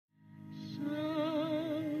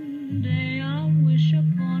Someday I'll wish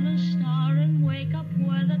upon a star and wake up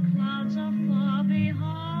where the clouds are far behind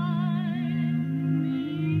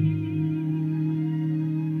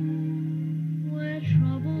me, where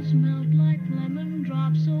troubles melt like lemon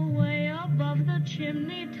drops away above the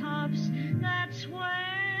chimney tops. That's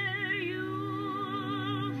where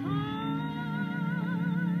you'll find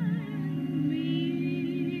me.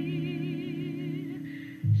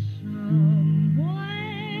 Somewhere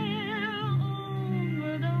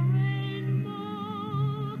over the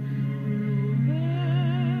rainbow,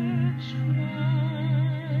 bluebirds fly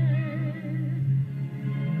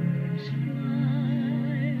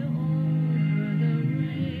over the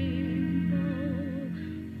rainbow.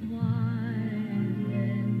 Why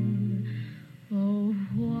then, oh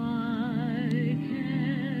why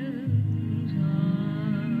can't I?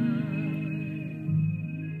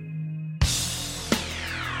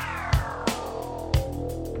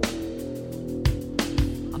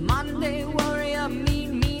 A Monday warrior,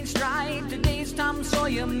 mean, mean stride. Today's Tom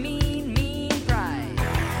Sawyer, mean, mean pride.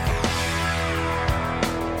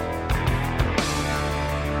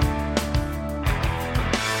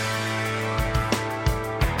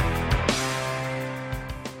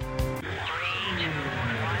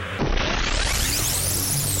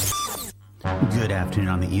 Good afternoon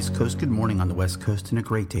on the East Coast, good morning on the West Coast, and a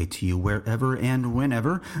great day to you wherever and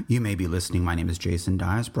whenever you may be listening. My name is Jason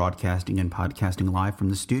Dyes, broadcasting and podcasting live from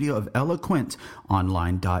the studio of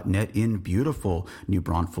EloquentOnline.net in beautiful New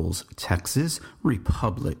Braunfels, Texas,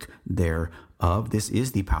 Republic thereof. This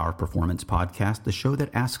is the Power Performance Podcast, the show that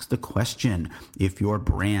asks the question, if your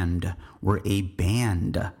brand were a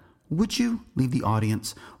band, would you leave the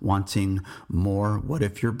audience wanting more? What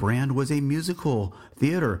if your brand was a musical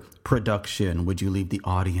theater production? Would you leave the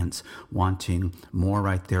audience wanting more?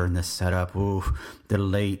 Right there in the setup, ooh,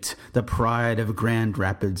 the pride of Grand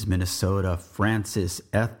Rapids, Minnesota, Frances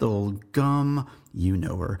Ethel Gum. You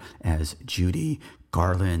know her as Judy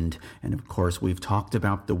Garland. And of course, we've talked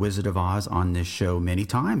about The Wizard of Oz on this show many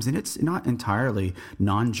times, and it's not entirely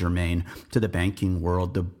non-germane to the banking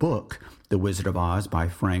world. The book, The Wizard of Oz by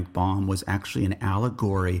Frank Baum, was actually an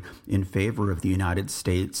allegory in favor of the United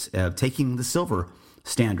States taking the silver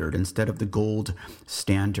standard instead of the gold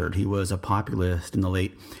standard. He was a populist in the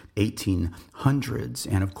late 1800s.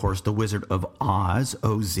 And of course, the Wizard of Oz,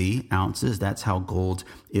 OZ, ounces, that's how gold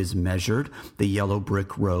is measured. The yellow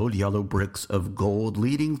brick road, yellow bricks of gold,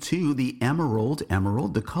 leading to the emerald,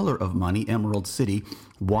 the color of money, Emerald City,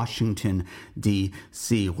 Washington,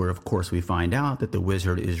 D.C., where of course we find out that the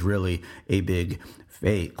wizard is really a big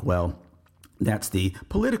fake. Well, that's the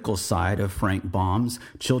political side of Frank Baum's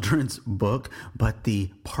children's book, but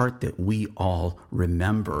the part that we all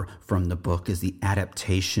remember from the book is the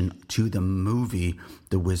adaptation to the movie,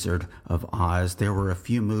 The Wizard of Oz. There were a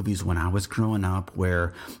few movies when I was growing up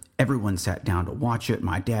where everyone sat down to watch it.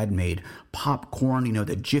 My dad made popcorn,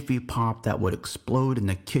 the Jiffy Pop that would explode in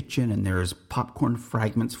the kitchen, and there's popcorn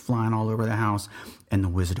fragments flying all over the house. And The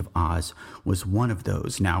Wizard of Oz was one of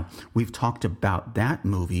those. Now, we've talked about that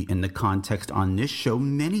movie in the context on this show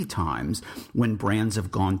many times when brands have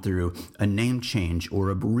gone through a name change or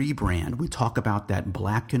a rebrand. We talk about that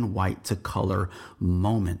black and white to color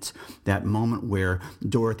moment, that moment where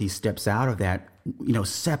Dorothy steps out of that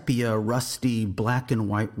sepia, rusty, black and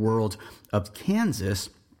white world of Kansas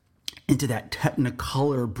into that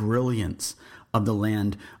technicolor brilliance of the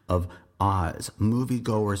land of Oz.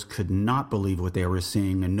 Moviegoers could not believe what they were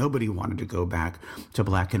seeing, and nobody wanted to go back to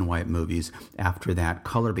black and white movies after that.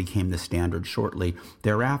 Color became the standard shortly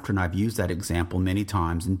thereafter, and I've used that example many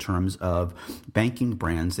times in terms of banking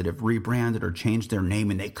brands that have rebranded or changed their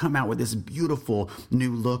name, and they come out with this beautiful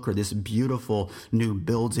new look or this beautiful new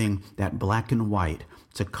building, that black and white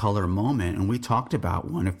to color moment. And we talked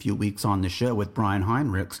about one a few weeks on the show with Grace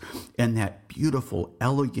Heinrichs, and that beautiful,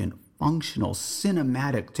 elegant, functional,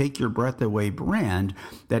 cinematic, take your breath away brand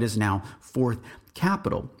that is now Fourth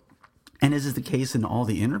Capital. And as is the case in all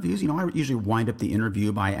the interviews, I usually wind up the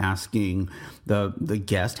interview by asking the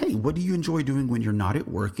guest, hey, what do you enjoy doing when you're not at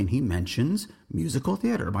work? And he mentions musical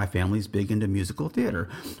theater. My family's big into musical theater.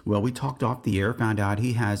 Well, we talked off the air, found out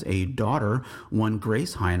he has a daughter, one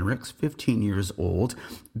Grace Heinrichs, 15 years old,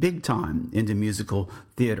 big time into musical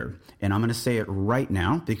theater. And I'm going to say it right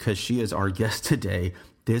now because she is our guest today.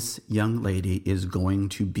 This young lady is going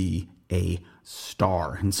to be a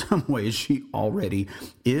star. In some ways, she already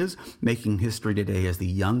is making history today as the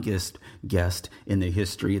youngest guest in the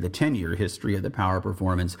 10-year history of the Power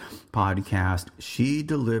Performance Podcast. She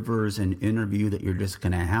delivers an interview that you're just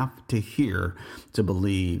going to have to hear to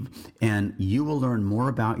believe, and you will learn more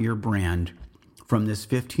about your brand from this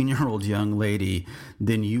 15-year-old young lady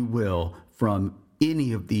than you will from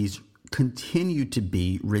any of these continue to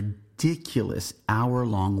be ridiculous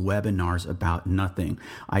hour-long webinars about nothing.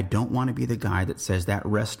 I don't want to be the guy that says that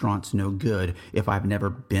restaurant's no good if I've never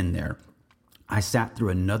been there. I sat through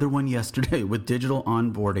another one yesterday with digital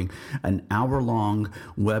onboarding, an hour-long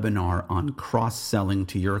webinar on cross-selling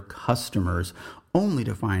to your customers, only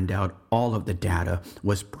to find out all of the data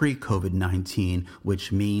was pre-COVID-19,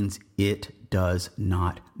 which means it does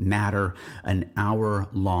not matter. An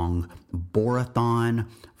hour-long borathon.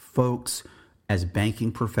 Folks, as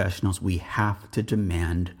banking professionals, we have to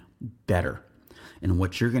demand better. And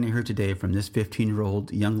what you're going to hear today from this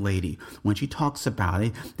 15-year-old young lady, when she talks about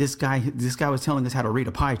it, this guy was telling us how to read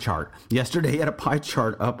a pie chart. Yesterday, he had a pie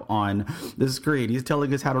chart up on the screen. He's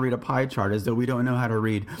telling us how to read a pie chart as though we don't know how to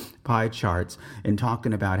read pie charts, and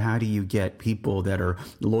talking about how do you get people that are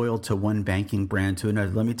loyal to one banking brand to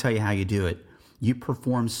another. Let me tell you how you do it. You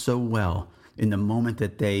perform so well in the moment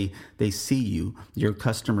that they see you, your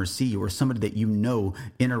customers see you, or somebody that you know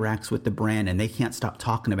interacts with the brand and they can't stop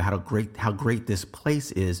talking about how great this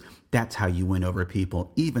place is. That's how you win over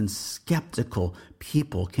people. Even skeptical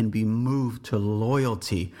people can be moved to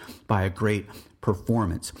loyalty by a great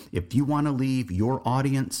performance. If you want to leave your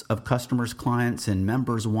audience of customers, clients, and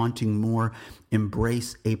members wanting more,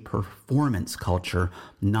 embrace a performance culture,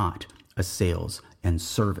 not a sales and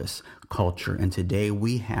service culture. And today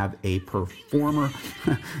we have a performer.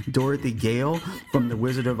 Dorothy Gale from The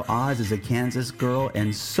Wizard of Oz is a Kansas girl,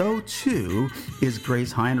 and so too is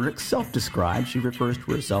Grace Heinrichs, self-described. She refers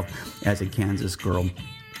to herself as a Kansas girl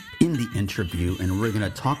in the interview, and we're going to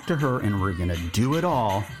talk to her, and we're going to do it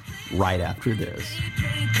all right after this.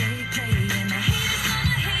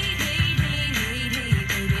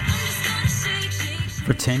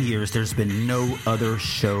 For 10 years, there's been no other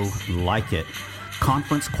show like it.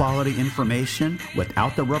 Conference quality information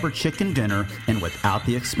without the rubber chicken dinner and without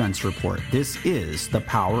the expense report. This is the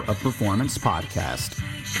Power of Performance podcast.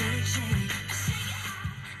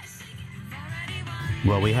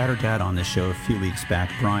 Well, we had her dad on the show a few weeks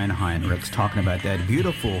back, Brian Heinrichs, talking about that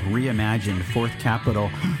beautiful reimagined Fourth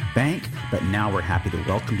Capital Bank. But now we're happy to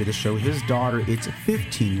welcome to the show his daughter. It's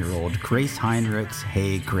 15-year-old Grace Heinrichs.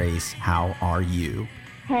 Hey, Grace, how are you?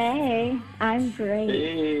 Hey, I'm great.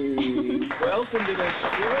 Hey, welcome to the show.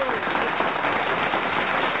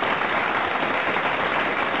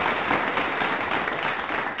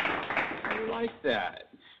 I like that.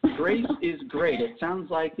 Grace is great. It sounds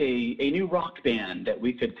like a new rock band that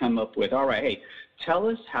we could come up with. All right, hey, tell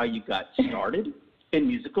us how you got started in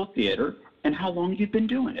musical theater and how long you've been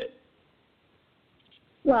doing it.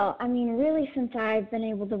 Well, I mean, really, since I've been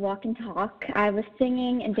able to walk and talk, I was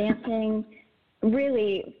singing and dancing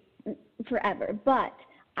really forever. But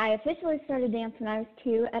I officially started dance when I was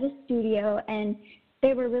 2 at a studio, and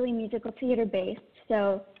they were really musical theater based.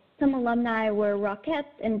 So some alumni were Rockettes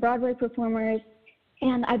and Broadway performers,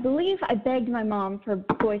 and I believe I begged my mom for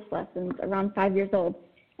voice lessons around 5 years old.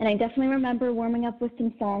 And I definitely remember warming up with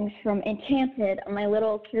some songs from Enchanted on my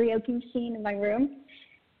little karaoke machine in my room.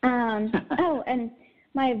 Oh, and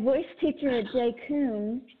my voice teacher, Jay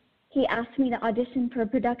Coon, he asked me to audition for a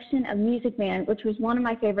production of Music Man, which was one of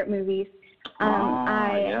my favorite movies.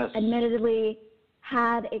 I admittedly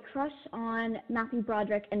had a crush on Matthew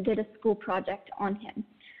Broderick and did a school project on him.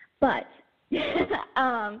 But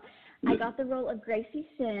I got the role of Gracie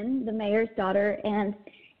Shin, the mayor's daughter, and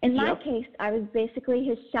in my case, I was basically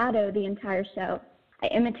his shadow the entire show. I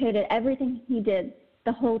imitated everything he did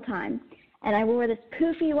the whole time. And I wore this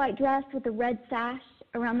poofy white dress with a red sash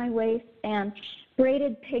around my waist and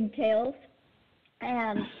braided pigtails.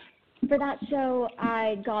 And for that show,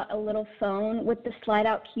 I got a little phone with the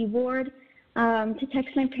slide-out keyboard to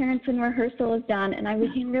text my parents when rehearsal was done, and I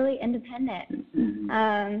became really independent.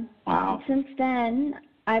 Wow. Since then,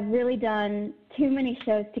 I've really done too many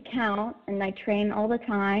shows to count, and I train all the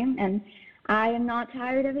time, and I am not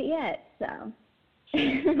tired of it yet. So.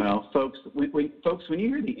 Well, folks, when you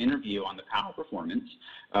hear the interview on the Power Performance,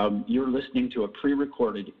 you're listening to a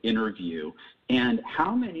pre-recorded interview. And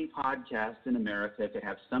how many podcasts in America could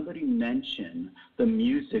have somebody mention the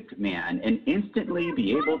Music Man and instantly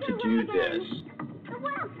be able to do this? The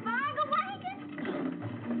Wells Fargo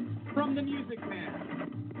wagon! From the Music Man.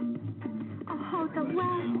 Oh, the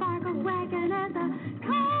Wells Fargo wagon is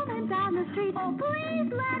coming down the street. Oh, please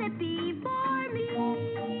let it be for me.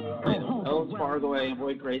 Wells Fargo and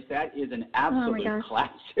boy, Grace, that is an absolute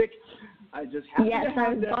classic. I just have to have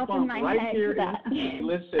I was that bopping bump my right head here. to that.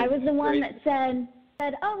 Listen, I was the one Grace, that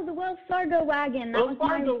said, oh, the Wells Fargo wagon. That Wells was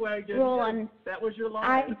Fargo my wagon. role. Yes, And that was your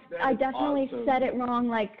line. I definitely said it wrong.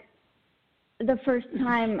 Like the first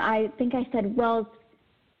time, I think I said Wells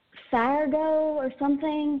Fargo or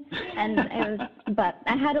something, and but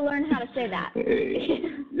I had to learn how to say that.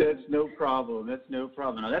 Hey, that's no problem. That's no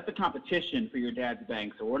problem. Now, that's a competition for your dad's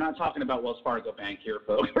bank, so we're not talking about Wells Fargo Bank here,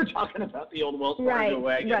 folks. We're talking about the old Wells Fargo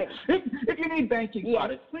wagon. Right. If you need banking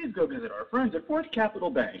products, please go visit our friends at Fourth Capital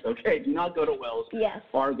Bank, okay? Do not go to Wells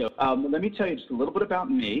Fargo. Let me tell you just a little bit about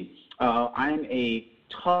me. I'm a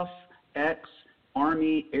tough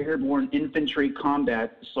ex-Army Airborne Infantry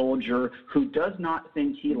combat soldier who does not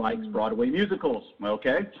think he likes Broadway musicals,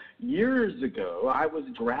 okay? Years ago, I was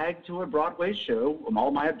dragged to a Broadway show with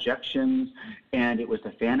all my objections, and it was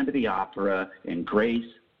the Phantom of the Opera, and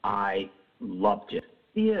Grace, I loved it.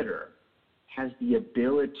 Theater has the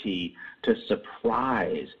ability to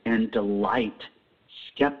surprise and delight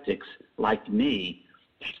skeptics like me.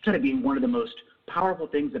 That's got to be one of the most powerful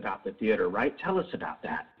things about the theater, right? Tell us about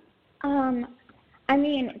that. I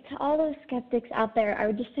mean, to all those skeptics out there, I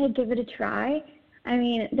would just say give it a try. I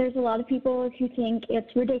mean, there's a lot of people who think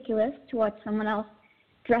it's ridiculous to watch someone else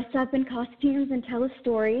dress up in costumes and tell a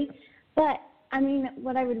story. But, I mean,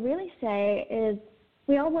 what I would really say is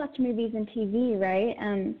we all watch movies and TV, right?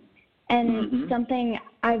 And something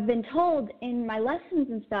I've been told in my lessons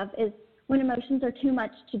and stuff is when emotions are too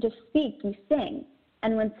much to just speak, you sing.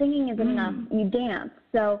 And when singing isn't enough, you dance.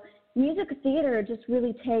 So music theater just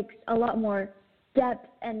really takes a lot more depth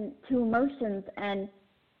and to emotions than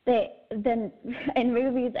in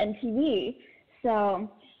movies and TV. So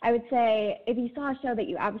I would say if you saw a show that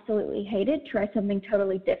you absolutely hated, try something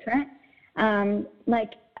totally different.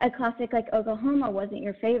 Like a classic like Oklahoma wasn't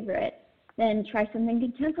your favorite, then try something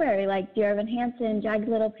contemporary like Dear Evan Hansen, Jagged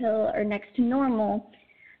Little Pill, or Next to Normal.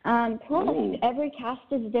 Plus, every cast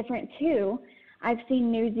is different too. I've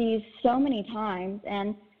seen Newsies so many times,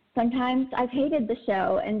 and sometimes I've hated the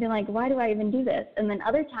show and been like, why do I even do this? And then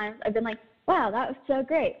other times I've been like, wow, that was so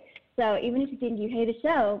great. So even if you think you hate a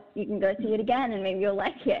show, you can go see it again and maybe you'll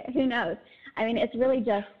like it. Who knows? I mean, it's really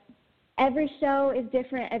just every show is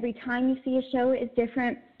different. Every time you see a show is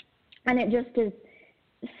different. And it just is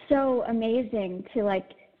so amazing to,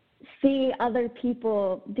 like, see other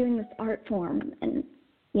people doing this art form. And,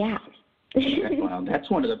 yeah. Wow, that's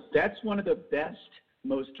one of the best,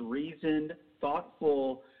 most reasoned,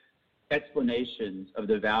 thoughtful explanations of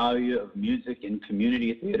the value of music in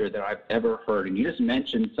community theater that I've ever heard. And you just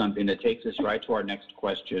mentioned something that takes us right to our next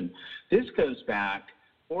question. This goes back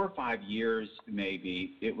 4 or 5 years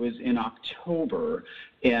maybe. It was in October,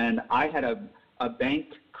 and I had a bank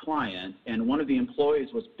client, and one of the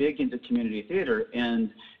employees was big into community theater,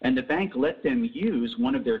 and the bank let them use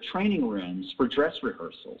one of their training rooms for dress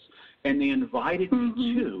rehearsals. And they invited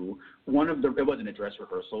me to it wasn't a dress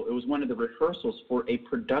rehearsal, it was one of the rehearsals for a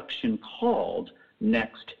production called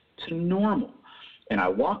Next to Normal. And I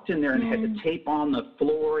walked in there and had the tape on the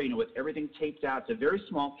floor, with everything taped out. It's a very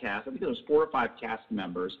small cast. I think there was 4 or 5 cast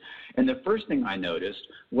members. And the first thing I noticed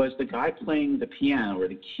was the guy playing the piano or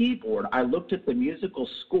the keyboard. I looked at the musical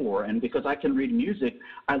score, and because I can read music,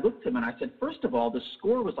 I looked at him and I said, first of all, the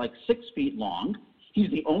score was like 6 feet long. He's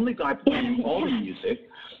the only guy playing all the music.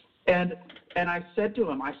 And I said to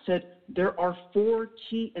him, there are 4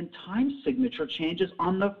 key and time signature changes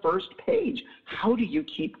on the first page. How do you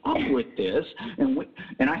keep up with this?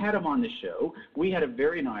 And I had him on the show. We had a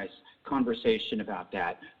very nice conversation about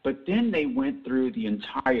that. But then they went through the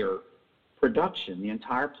entire production, the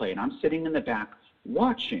entire play, and I'm sitting in the back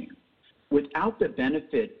watching. Without the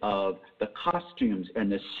benefit of the costumes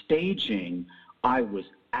and the staging, I was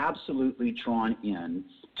absolutely drawn in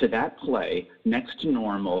to that play, Next to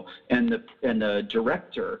Normal, and the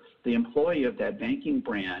director, the employee of that banking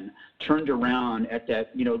brand, turned around at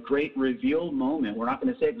that great reveal moment. We're not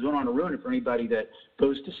going to say it because we don't want to ruin it for anybody that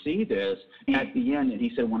goes to see this. At the end, and he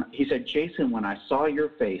said, Jason, when I saw your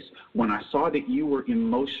face, when I saw that you were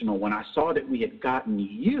emotional, when I saw that we had gotten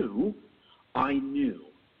you, I knew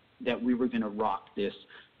that we were going to rock this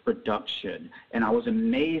production. And I was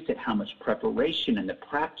amazed at how much preparation and the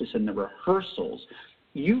practice and the rehearsals.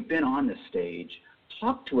 You've been on the stage.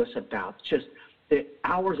 Talk to us about just the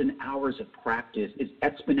hours and hours of practice is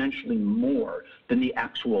exponentially more than the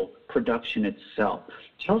actual production itself.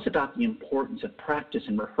 Tell us about the importance of practice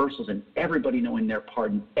and rehearsals and everybody knowing their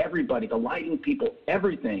part, and everybody, the lighting people,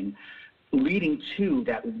 everything leading to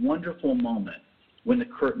that wonderful moment when the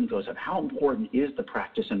curtain goes up. How important is the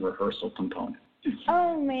practice and rehearsal component?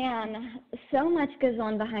 Oh, man, so much goes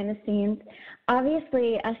on behind the scenes.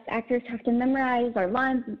 Obviously, us actors have to memorize our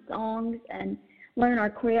lines and songs and learn our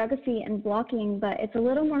choreography and blocking, but it's a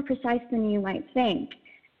little more precise than you might think.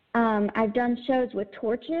 I've done shows with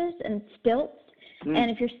torches and stilts, and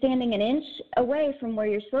if you're standing an inch away from where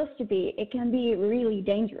you're supposed to be, it can be really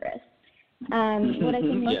dangerous. What I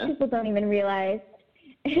think most people don't even realize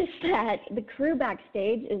is that the crew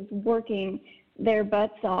backstage is working their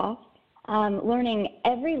butts off, learning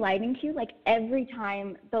every lighting cue, like every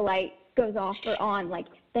time the light goes off or on, like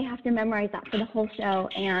they have to memorize that for the whole show,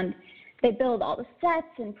 and they build all the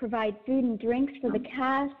sets and provide food and drinks for the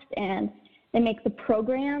cast, and they make the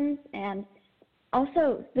programs, and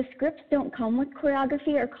also the scripts don't come with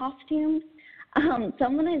choreography or costumes.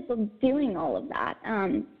 Someone is doing all of that.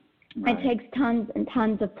 It takes tons and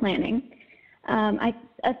tons of planning.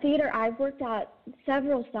 A theater I've worked at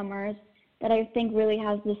several summers that I think really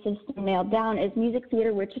has the system nailed down is Music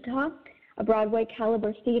Theater Wichita, a Broadway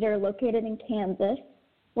caliber theater located in Kansas,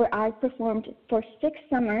 where I've performed for 6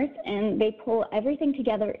 summers, and they pull everything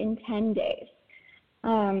together in 10 days.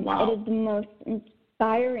 It is the most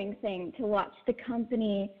inspiring thing to watch the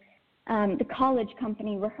company, the college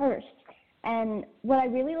company, rehearse. And what I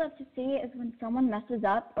really love to see is when someone messes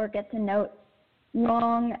up or gets a note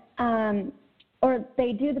wrong, or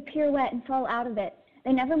they do the pirouette and fall out of it,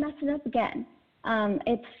 they never mess it up again.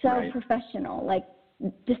 It's so professional. Like,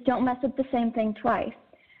 just don't mess up the same thing twice.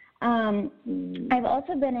 I've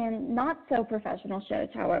also been in not so professional shows,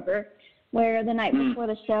 however, where the night before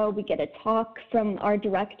the show we get a talk from our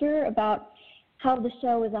director about how the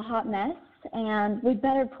show is a hot mess and we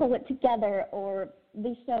better pull it together or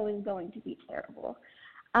the show is going to be terrible.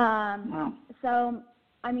 So,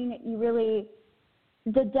 I mean, you really,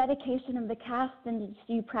 the dedication of the cast, and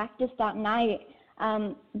you practice that night,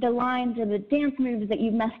 the lines or the dance moves that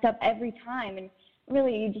you messed up every time, and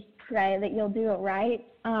really you just pray that you'll do it right.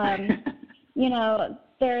 You know,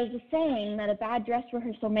 there's a saying that a bad dress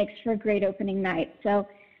rehearsal makes for a great opening night. So,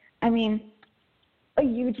 I mean,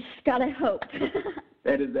 you just gotta hope.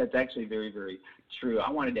 That's actually very, very true.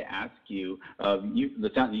 I wanted to ask you, you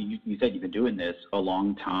said you've been doing this a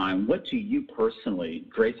long time. What do you personally,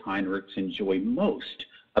 Grace Heinrichs, enjoy most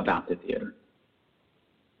about the theater?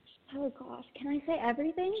 Oh gosh, can I say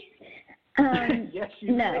everything? Yes,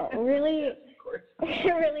 you No, may. really, Yes, of course.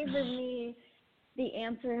 really for me, the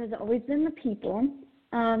answer has always been the people.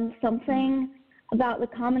 Something about the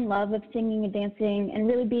common love of singing and dancing and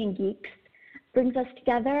really being geeks brings us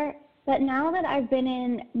together. But now that I've been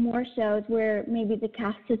in more shows where maybe the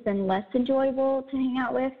cast has been less enjoyable to hang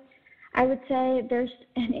out with, I would say there's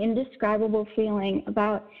an indescribable feeling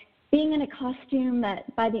about being in a costume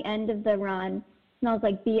that by the end of the run smells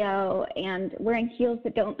like BO, and wearing heels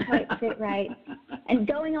that don't quite fit right, and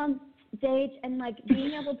going on stage and like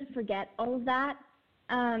being able to forget all of that,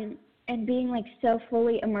 and being like so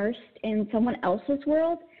fully immersed in someone else's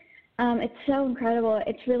world. It's so incredible.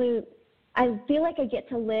 It's really, I feel like I get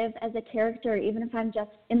to live as a character, even if I'm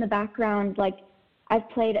just in the background. Like, I've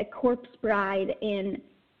played a corpse bride in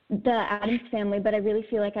the Addams Family, but I really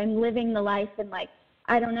feel like I'm living the life, and like,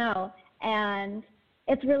 I don't know. And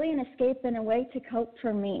it's really an escape and a way to cope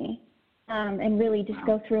for me, and really just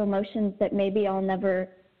go through emotions that maybe I'll never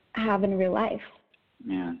have in real life.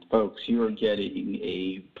 Man, folks, you are getting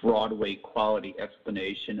a Broadway quality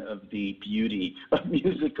explanation of the beauty of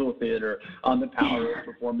musical theater on the Power of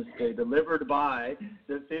Performance Day, delivered by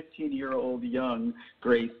the 15-year-old young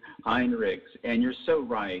Grace Heinrichs. And you're so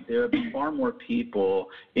right. There have been far more people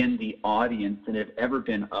in the audience than have ever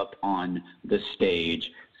been up on the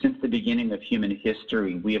stage. Since the beginning of human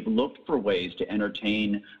history, we have looked for ways to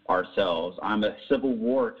entertain ourselves. I'm a Civil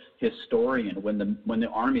War historian. When the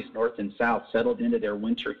armies, North and South, settled into their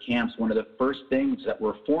winter camps, one of the first things that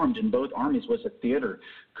were formed in both armies was a theater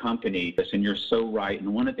company. And you're so right.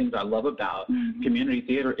 And one of the things I love about community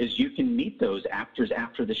theater is you can meet those actors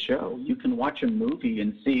after the show. You can watch a movie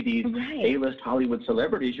and see these A-list Hollywood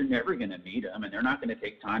celebrities. You're never going to meet them, and they're not going to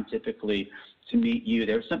take time typically to meet you.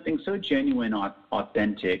 There's something so genuine,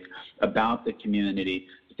 authentic about the community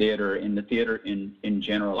theater and the theater in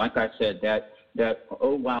general. Like I said, that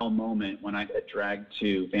oh wow moment when I got dragged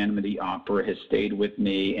to Phantom of the Opera has stayed with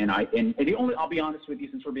me. And I'll be honest with you,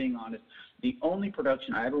 since we're being honest, the only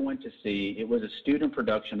production I ever went to see, it was a student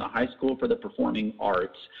production, the High School for the Performing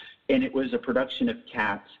Arts, and it was a production of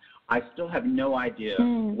Cats. I still have no idea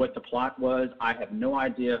what the plot was. I have no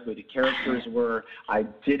idea who the characters were. I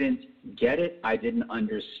didn't get it. I didn't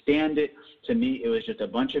understand it. To me, it was just a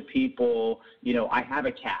bunch of people. You know, I have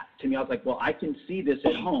a cat. To me, I was like, well, I can see this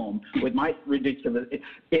at home with my ridiculous.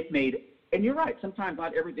 It made, and you're right, sometimes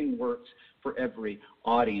not everything works for every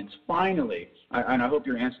audience. Finally, and I hope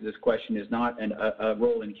your answer to this question is not a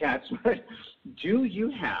role in Cats, but do you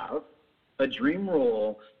have a dream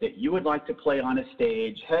role that you would like to play on a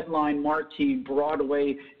stage, headline, marquee,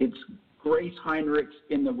 Broadway? It's Grace Heinrichs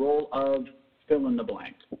in the role of fill in the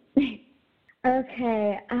blank.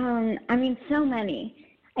 Okay, I mean, so many.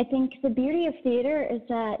 I think the beauty of theater is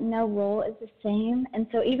that no role is the same. And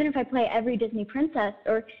so even if I play every Disney princess,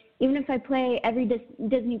 or even if I play every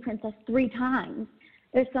Disney princess 3 times,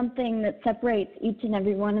 there's something that separates each and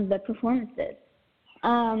every one of the performances.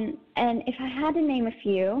 And if I had to name a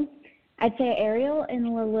few, I'd say Ariel in The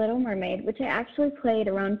Little Mermaid, which I actually played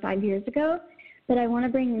around 5 years ago, but I want to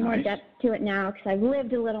bring more depth to it now because I've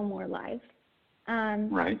lived a little more life.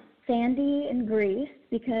 Right. Sandy in Grease,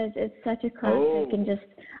 because it's such a classic and just,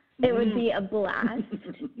 it would be a blast.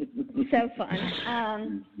 So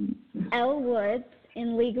fun. Elle Woods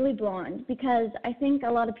in Legally Blonde, because I think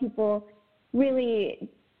a lot of people really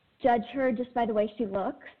judge her just by the way she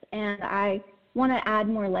looks, and I want to add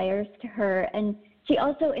more layers to her. And she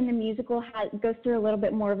also, in the musical, goes through a little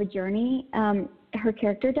bit more of a journey, her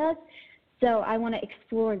character does, so I want to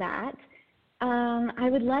explore that. I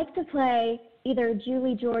would like to play either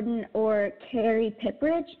Julie Jordan or Carrie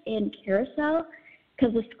Pipridge in Carousel,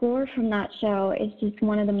 because the score from that show is just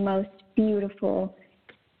one of the most beautiful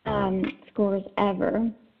scores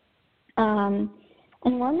ever. And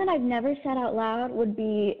one that I've never said out loud would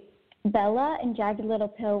be Bella in Jagged Little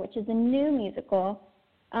Pill, which is a new musical.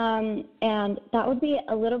 And that would be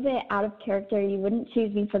a little bit out of character. You wouldn't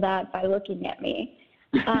choose me for that by looking at me.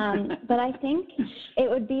 But I think it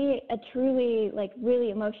would be a truly, really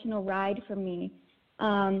emotional ride for me.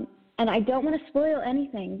 And I don't want to spoil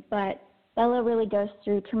anything, but Bella really goes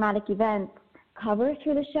through traumatic events cover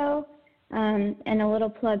through the show. And a little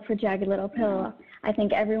plug for Jagged Little Pill. I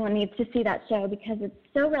think everyone needs to see that show because it's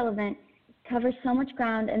so relevant, covers so much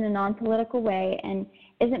ground in a non-political way, and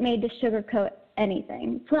isn't made to sugarcoat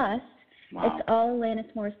anything. Plus, it's all Alanis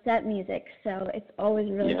Morissette music, so it's always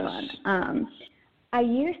really fun. I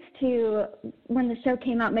used to, when the show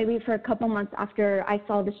came out, maybe for a couple months after I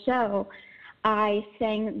saw the show, I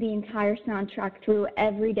sang the entire soundtrack through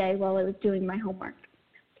every day while I was doing my homework.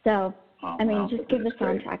 So, just give the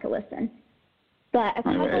soundtrack a listen. But a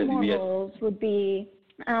couple more roles would be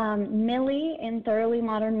Millie in Thoroughly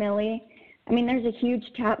Modern Millie. I mean, there's a huge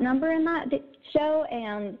tap number in that show,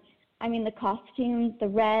 and I mean, the costumes, the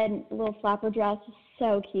red little flapper dress is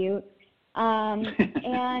so cute.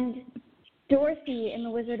 And Dorothy in The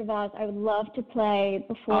Wizard of Oz, I would love to play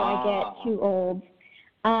before I get too old,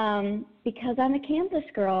 because I'm a Kansas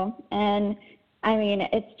girl, and I mean,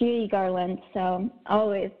 it's Judy Garland, so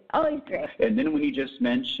always great. And then when you just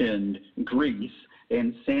mentioned Grease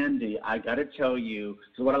and Sandy, I got to tell you,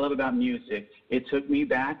 so what I love about music, it took me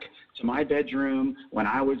back to my bedroom when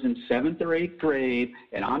I was in 7th or 8th grade,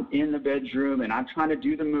 and I'm in the bedroom, and I'm trying to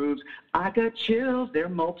do the moves. I got chills, they're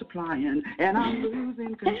multiplying, and I'm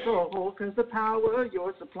losing control because the power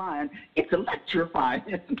you're supplying, it's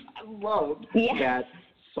electrifying. I love that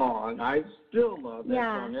song. I still love that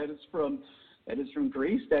song. That is from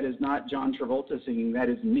Grease. That is not John Travolta singing. That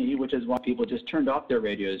is me, which is why people just turned off their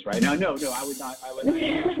radios right now. No, I would not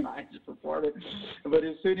try to perform it. But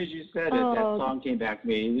as soon as you said it, that song came back to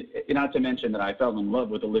me. Not to mention that I fell in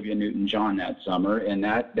love with Olivia Newton-John that summer, and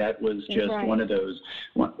that was just one of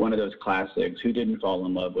those classics. Who didn't fall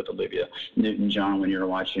in love with Olivia Newton-John when you were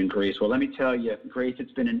watching Grease? Well, let me tell you, Grace,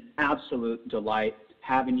 it's been an absolute delight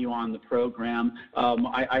having you on the program.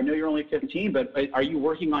 I know you're only 15, but are you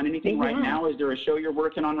working on anything right now? Is there a show you're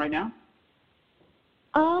working on right now?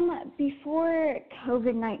 Before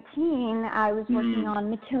COVID-19, I was working on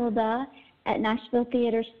Matilda at Nashville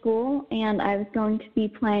Theater School, and I was going to be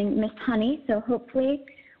playing Miss Honey, so hopefully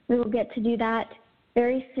we will get to do that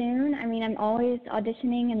very soon. I mean, I'm always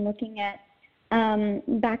auditioning and looking at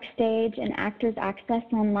backstage and Actors Access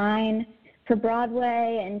online for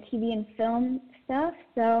Broadway and TV and film stuff,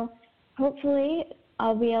 so hopefully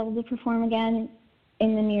I'll be able to perform again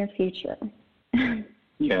in the near future.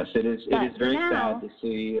 Yes, it is very sad to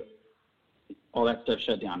see all that stuff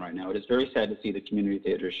shut down right now. It is very sad to see the community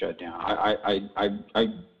theater shut down. I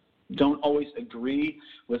don't always agree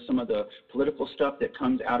with some of the political stuff that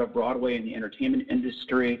comes out of Broadway and the entertainment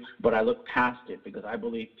industry, but I look past it because I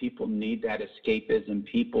believe people need that escapism.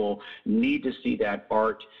 People need to see that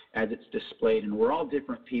art as it's displayed, and we're all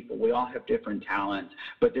different people. We all have different talents,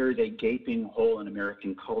 but there is a gaping hole in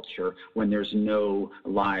American culture when there's no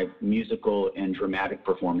live musical and dramatic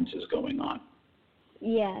performances going on.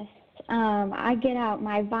 Yes. I get out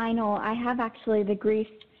my vinyl. I have actually the Grease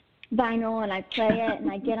vinyl, and I play it, and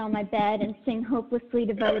I get on my bed and sing Hopelessly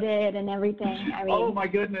Devoted and everything. I mean, oh my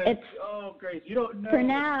goodness! Grace, you don't know. For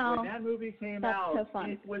now, when that movie came out, so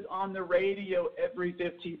fun. It was on the radio every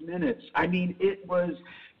 15 minutes. I mean, it was.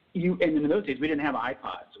 And in those days, we didn't have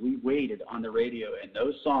iPods. We waited on the radio, and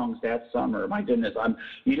those songs that summer, my goodness,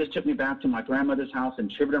 you just took me back to my grandmother's house in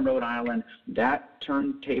Tiverton, Rhode Island. That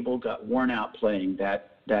turntable got worn out playing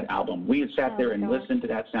that that album. We had sat there and listened to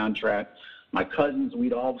that soundtrack. My cousins,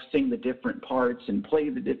 we'd all sing the different parts and play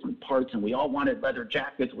the different parts, and we all wanted leather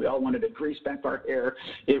jackets. We all wanted to grease back our hair.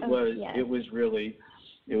 It was really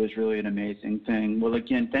an amazing thing. Well,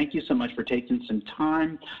 again, thank you so much for taking some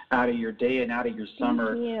time out of your day and out of your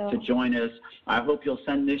summer to join us. I hope you'll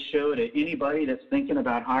send this show to anybody that's thinking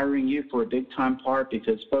about hiring you for a big-time part,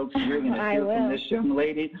 because, folks, you're going to hear from this young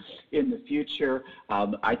lady in the future.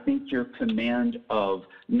 I think your command of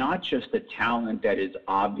not just the talent that is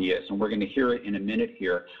obvious, and we're going to hear it in a minute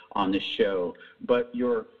here on the show, but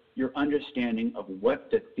your understanding of what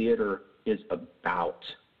the theater is about,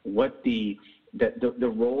 what the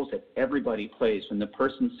roles that everybody plays, from the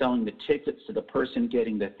person selling the tickets to the person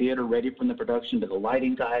getting the theater ready from the production, to the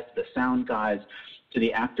lighting guys, to the sound guys, to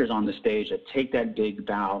the actors on the stage that take that big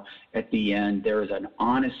bow at the end. There is an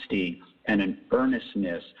honesty and an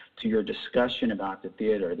earnestness to your discussion about the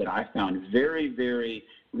theater that I found very, very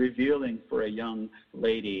revealing for a young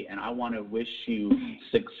lady, and I want to wish you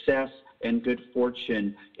success and good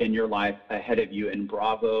fortune in your life ahead of you, and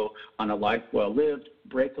bravo on a life well lived.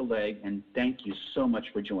 Break a leg, and thank you so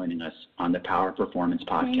much for joining us on the Power Performance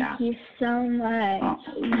Podcast. Thank you so much.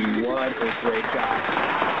 What a great job.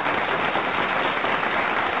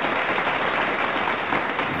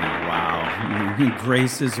 Wow.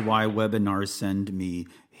 Grace is why webinars send me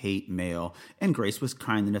hate mail. And Grace was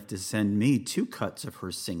kind enough to send me 2 cuts of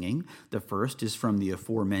her singing. The first is from the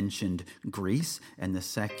aforementioned Grease, and the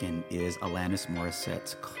second is Alanis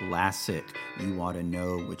Morissette's classic, You Ought to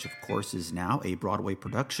Know, which of course is now a Broadway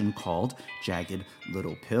production called Jagged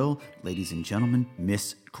Little Pill. Ladies and gentlemen,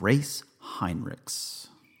 Miss Grace Heinrichs.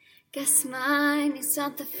 Guess mine is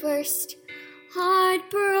not the first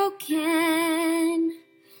heartbroken.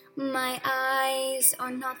 My eyes are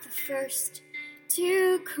not the first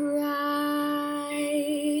to cry.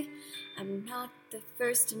 I'm not the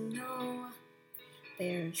first to know.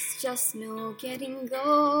 There's just no getting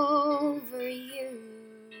over you.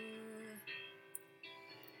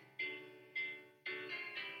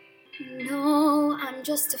 No, I'm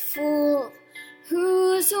just a fool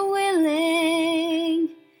who's willing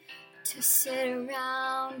to sit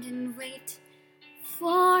around and wait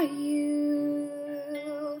for you.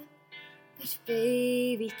 But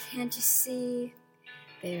baby, can't you see?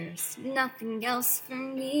 There's nothing else for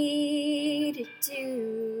me to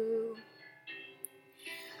do.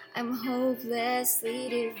 I'm hopelessly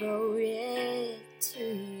devoted to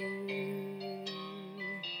you.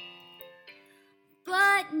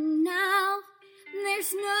 But now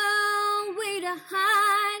there's no way to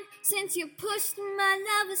hide, since you pushed my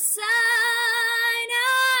love aside.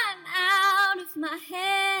 I'm out of my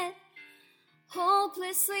head,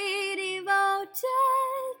 hopelessly devoted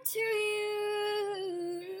to you.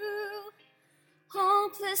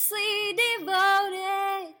 Hopelessly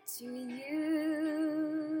devoted to you.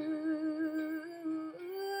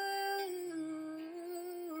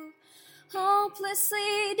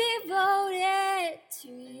 Hopelessly devoted to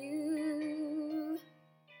you.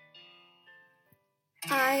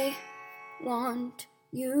 I want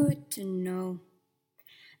you to know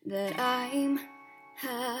that I'm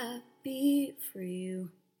happy for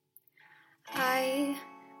you. I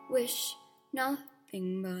wish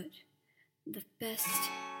nothing but the best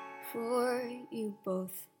for you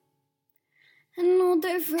both. An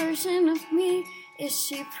older version of me, is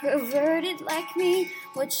she perverted like me?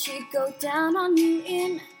 Would she go down on you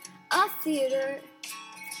in a theater?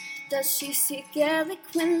 Does she speak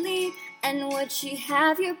eloquently? And would she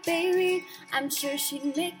have your baby? I'm sure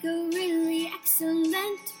she'd make a really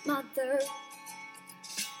excellent mother.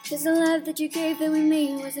 'Cause the love that you gave that we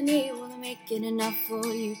made wasn't able to make it enough for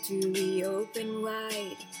you to be open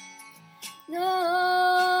wide.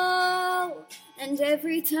 No, and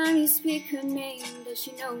every time you speak her name, does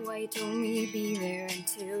she know why you told me you'd be there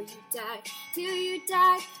until you die? Till you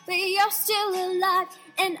die, but you're still alive,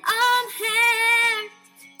 and I'm here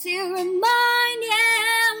to remind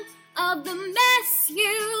him of the mess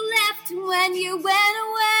you left when you went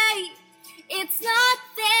away. It's not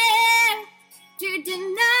fair to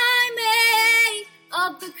deny me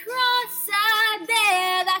of the cross I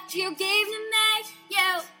bear that you gave to me.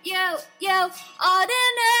 You ought to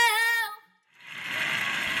know.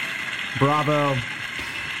 Bravo.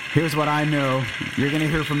 Here's what I know. You're going to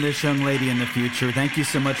hear from this young lady in the future. Thank you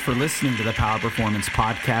so much for listening to the Power Performance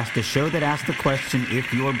Podcast, a show that asks the question,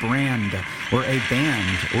 if your brand or a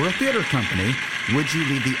band or a theater company, would you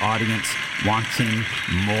leave the audience wanting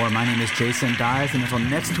more? My name is Jason Dyes, and until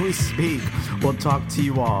next we speak, we'll talk to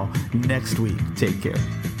you all next week. Take care.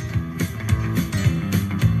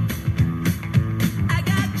 I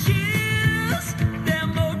got chills, they're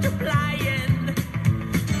multiplying.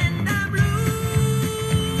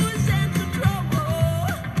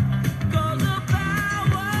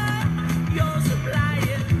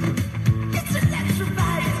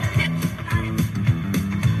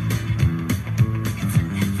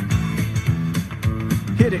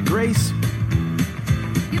 Grace,